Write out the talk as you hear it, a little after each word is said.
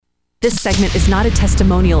This segment is not a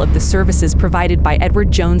testimonial of the services provided by Edward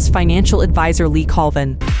Jones financial advisor Lee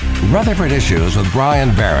Colvin. Rutherford Issues with Brian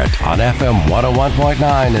Barrett on FM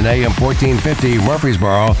 101.9 and AM 1450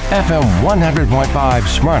 Murfreesboro, FM 100.5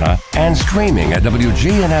 Smyrna, and streaming at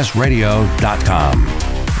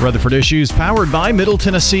WGNSradio.com. Rutherford Issues powered by Middle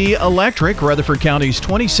Tennessee Electric. Rutherford County's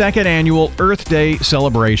 22nd annual Earth Day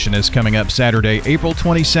celebration is coming up Saturday, April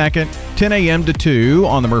 22nd, 10 a.m. to 2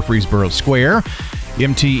 on the Murfreesboro Square.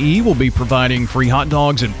 MTE will be providing free hot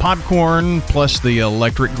dogs and popcorn, plus the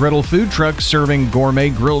electric griddle food truck serving gourmet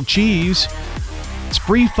grilled cheese. It's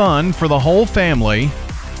free fun for the whole family.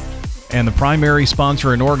 And the primary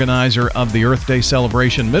sponsor and organizer of the Earth Day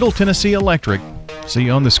celebration, Middle Tennessee Electric. See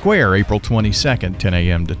you on the square, April 22nd, 10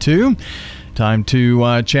 a.m. to 2. Time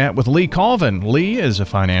to chat with Lee Colvin. Lee is a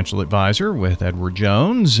financial advisor with Edward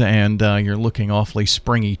Jones, and you're looking awfully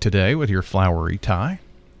springy today with your flowery tie.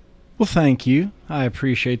 Well, thank you. I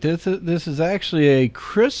appreciate this. This is actually a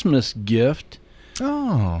Christmas gift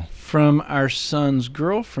from our son's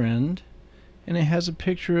girlfriend, and it has a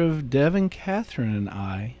picture of Devin, Catherine, and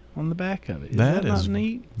I on the back of it. Is that not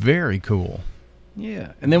neat? Very cool.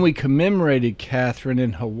 Yeah. And then we commemorated Catherine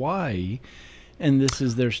in Hawaii, and this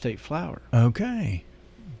is their state flower. Okay.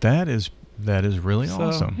 That is really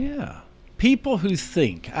awesome. Yeah. People who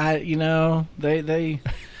think, they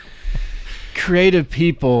creative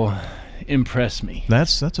people impress me.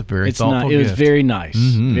 That's a very thoughtful gift. It was very nice.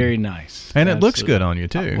 Mm-hmm. Very nice. And it looks good on you,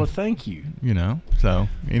 too. Well, thank you. So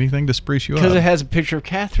anything to spruce you up. Because it has a picture of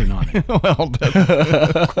Catherine on it. Well,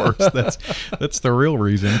 of course, that's the real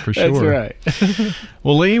reason for sure. That's right.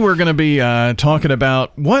 Well, Lee, we're going to be talking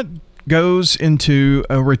about what goes into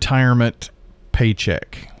a retirement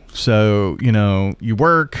paycheck. So, you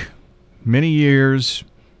work many years.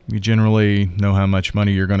 You generally know how much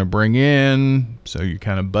money you're going to bring in, so you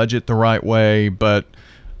kind of budget the right way. But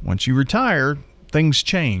once you retire, things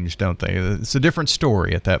change, don't they? It's a different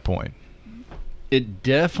story at that point. It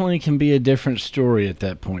definitely can be a different story at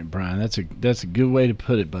that point, Brian. That's a good way to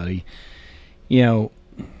put it, buddy.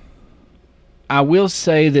 I will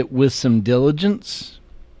say that with some diligence,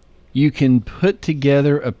 you can put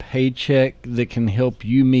together a paycheck that can help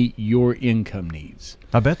you meet your income needs.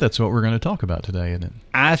 I bet that's what we're going to talk about today, isn't it?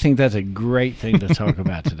 I think that's a great thing to talk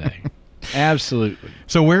about today. Absolutely.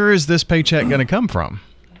 So where is this paycheck going to come from?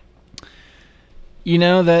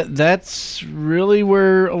 That's really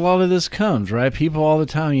where a lot of this comes, right? People all the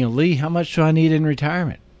time, Lee, how much do I need in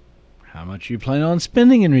retirement? How much you plan on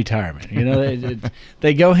spending in retirement?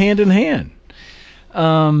 They go hand in hand.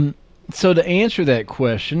 So to answer that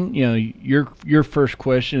question, your first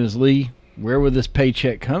question is, Lee, where would this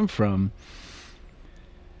paycheck come from?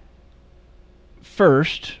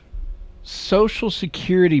 First, Social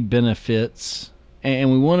Security benefits,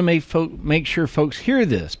 and we want to make sure folks hear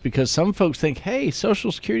this, because some folks think, hey,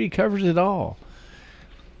 Social Security covers it all.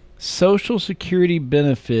 Social Security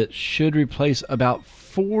benefits should replace about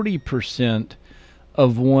 40%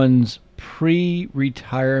 of one's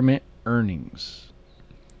pre-retirement earnings.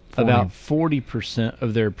 40. About 40%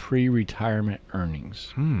 of their pre-retirement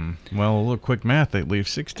earnings. Well, a little quick math, they leave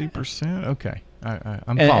 60%. Okay,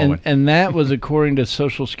 I'm following. And that was according to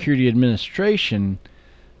Social Security Administration,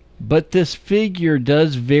 but this figure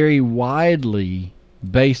does vary widely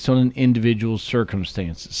based on an individual's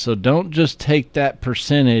circumstances. So don't just take that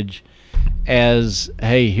percentage as,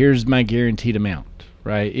 hey, here's my guaranteed amount,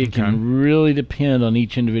 right? It can really depend on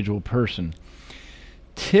each individual person.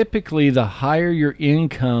 Typically, the higher your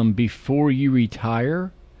income before you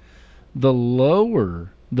retire, the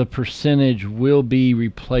lower the percentage will be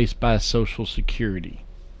replaced by Social Security.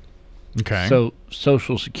 Okay. So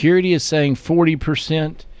Social Security is saying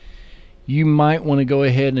 40%. You might want to go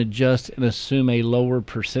ahead and adjust and assume a lower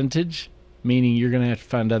percentage, meaning you're going to have to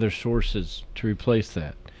find other sources to replace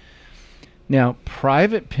that. Now,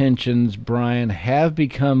 private pensions, Brian, have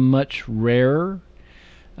become much rarer,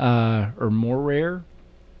 or more rare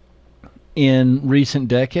in recent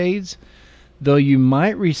decades, though you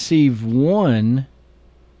might receive one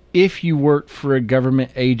if you work for a government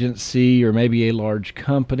agency or maybe a large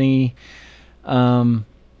company. In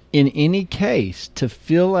any case, to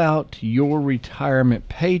fill out your retirement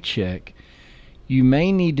paycheck, you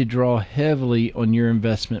may need to draw heavily on your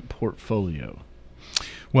investment portfolio.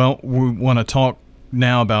 Well, we want to talk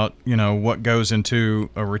now about, what goes into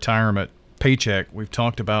a retirement paycheck. We've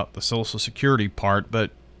talked about the Social Security part,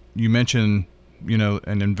 but you mentioned,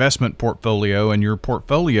 an investment portfolio, and your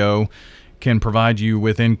portfolio can provide you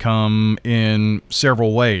with income in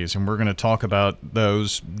several ways. And we're going to talk about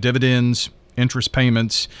those: dividends, interest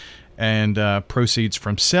payments, and proceeds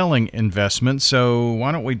from selling investments. So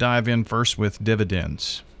why don't we dive in first with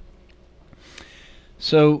dividends?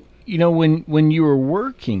 So, when you were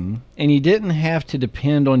working and you didn't have to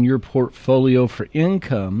depend on your portfolio for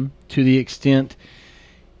income to the extent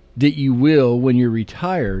that you will when you're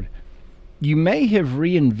retired, you may have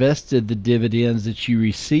reinvested the dividends that you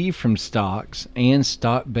receive from stocks and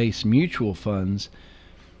stock-based mutual funds,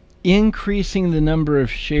 increasing the number of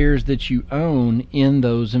shares that you own in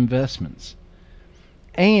those investments.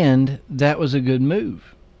 And that was a good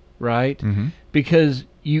move, right? Mm-hmm. Because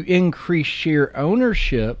you increase share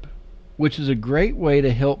ownership, which is a great way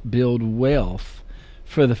to help build wealth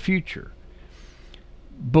for the future.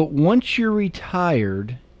 But once you're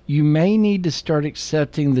retired, you may need to start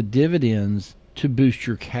accepting the dividends to boost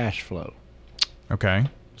your cash flow. Okay.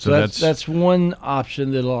 So that's one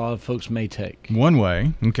option that a lot of folks may take. One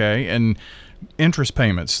way, okay. And interest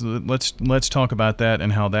payments, let's talk about that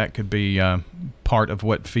and how that could be part of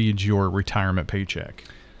what feeds your retirement paycheck.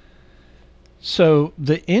 So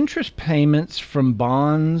the interest payments from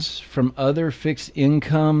bonds, from other fixed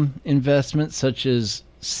income investments such as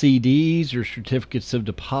CDs or certificates of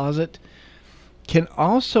deposit, can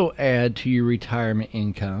also add to your retirement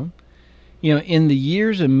income. In the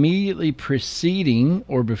years immediately preceding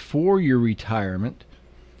or before your retirement,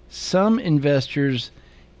 some investors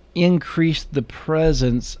increase the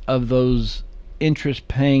presence of those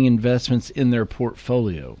interest-paying investments in their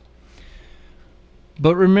portfolio.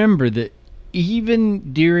 But remember that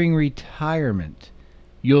even during retirement,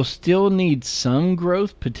 you'll still need some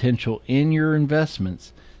growth potential in your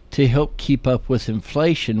investments to help keep up with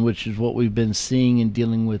inflation, which is what we've been seeing and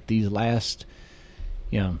dealing with these last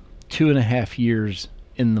 2.5 years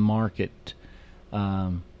in the market,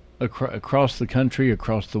 across the country,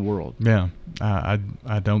 across the world. Yeah, I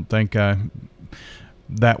don't think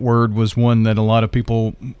that word was one that a lot of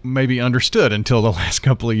people maybe understood until the last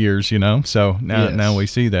couple of years, So now we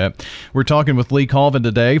see that. We're talking with Lee Colvin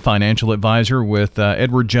today, financial advisor with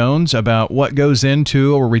Edward Jones, about what goes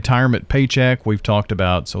into a retirement paycheck. We've talked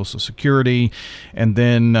about Social Security, and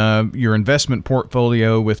then your investment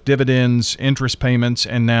portfolio with dividends, interest payments,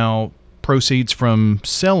 and now proceeds from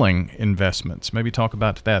selling investments. Maybe talk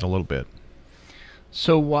about that a little bit.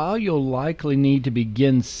 So while you'll likely need to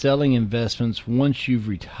begin selling investments once you've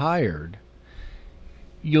retired,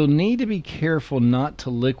 you'll need to be careful not to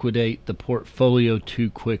liquidate the portfolio too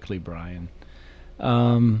quickly, Brian.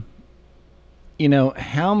 How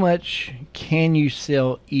much can you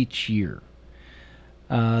sell each year?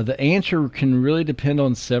 The answer can really depend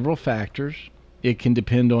on several factors. It can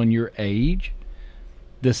depend on your age,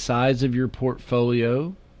 the size of your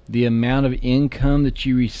portfolio, the amount of income that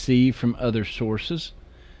you receive from other sources,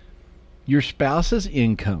 your spouse's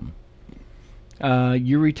income,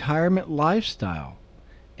 your retirement lifestyle,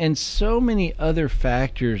 and so many other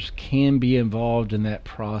factors can be involved in that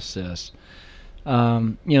process.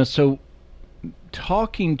 So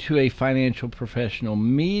talking to a financial professional,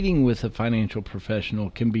 meeting with a financial professional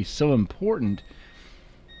can be so important,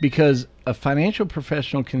 because a financial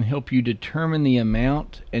professional can help you determine the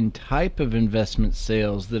amount and type of investment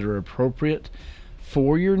sales that are appropriate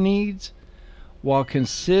for your needs while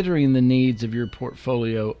considering the needs of your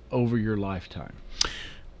portfolio over your lifetime.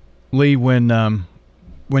 Lee, when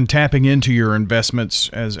tapping into your investments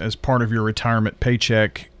as part of your retirement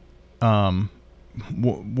paycheck,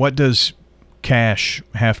 what does cash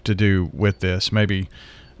have to do with this? Maybe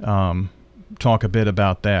talk a bit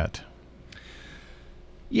about that.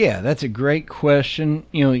 Yeah, that's a great question.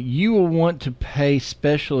 You will want to pay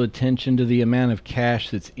special attention to the amount of cash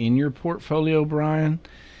that's in your portfolio, Brian.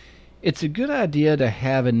 It's a good idea to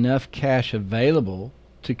have enough cash available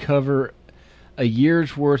to cover a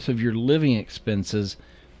year's worth of your living expenses,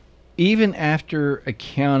 even after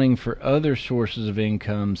accounting for other sources of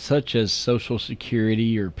income such as Social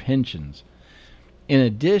Security or pensions. In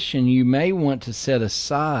addition, you may want to set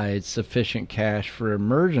aside sufficient cash for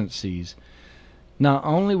emergencies. Not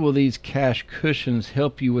only will these cash cushions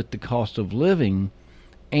help you with the cost of living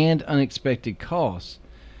and unexpected costs,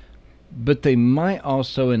 but they might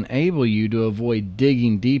also enable you to avoid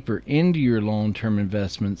digging deeper into your long-term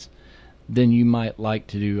investments than you might like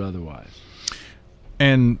to do otherwise.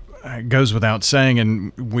 And it goes without saying,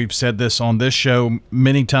 and we've said this on this show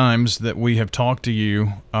many times that we have talked to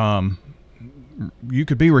you, you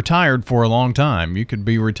could be retired for a long time. You could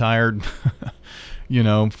be retired,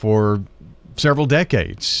 for several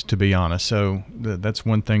decades, to be honest. So that's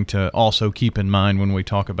one thing to also keep in mind when we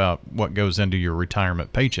talk about what goes into your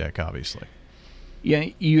retirement paycheck, obviously. Yeah,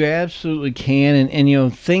 you absolutely can.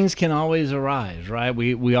 And things can always arise, right?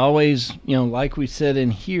 We always, like we said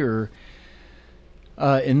in here,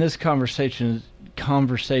 in this conversation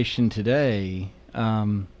today,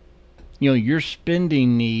 your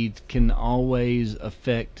spending needs can always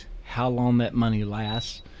affect how long that money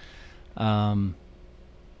lasts. So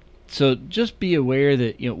just be aware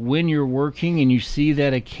that when you're working and you see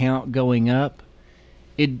that account going up,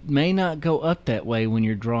 it may not go up that way when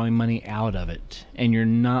you're drawing money out of it and you're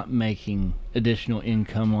not making additional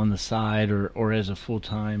income on the side or as a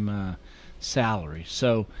full-time salary.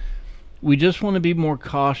 So we just want to be more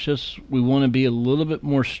cautious. We want to be a little bit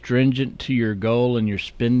more stringent to your goal and your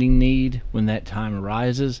spending need when that time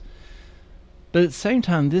arises. But at the same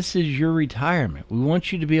time, this is your retirement. We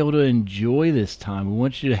want you to be able to enjoy this time. We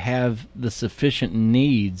want you to have the sufficient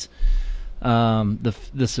needs,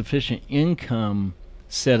 the sufficient income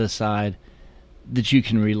set aside that you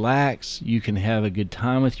can relax, you can have a good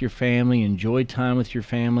time with your family, enjoy time with your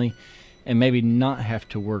family, and maybe not have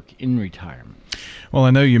to work in retirement. Well,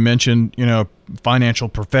 I know you mentioned, a financial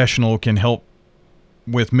professional can help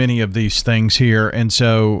with many of these things here. And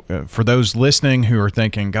so for those listening who are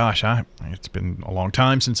thinking, gosh, it's been a long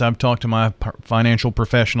time since I've talked to my financial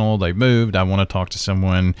professional, they've moved, I want to talk to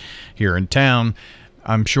someone here in town,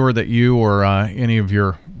 I'm sure that you or any of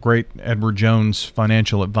your great Edward Jones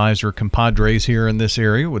financial advisor compadres here in this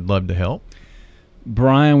area would love to help.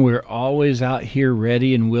 Brian, we're always out here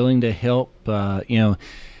ready and willing to help.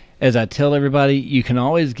 As I tell everybody, you can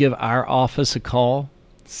always give our office a call,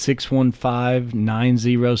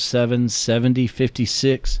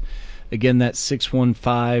 615-907-7056. Again, that's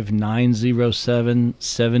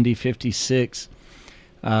 615-907-7056.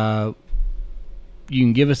 You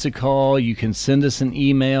can give us a call. You can send us an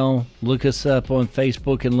email. Look us up on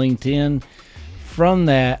Facebook and LinkedIn. From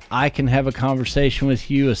that, I can have a conversation with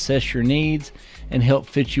you, assess your needs, and help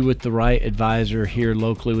fit you with the right advisor here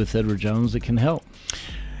locally with Edward Jones that can help.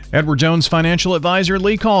 Edward Jones financial advisor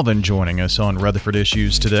Lee Colvin joining us on Rutherford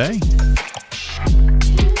Issues today.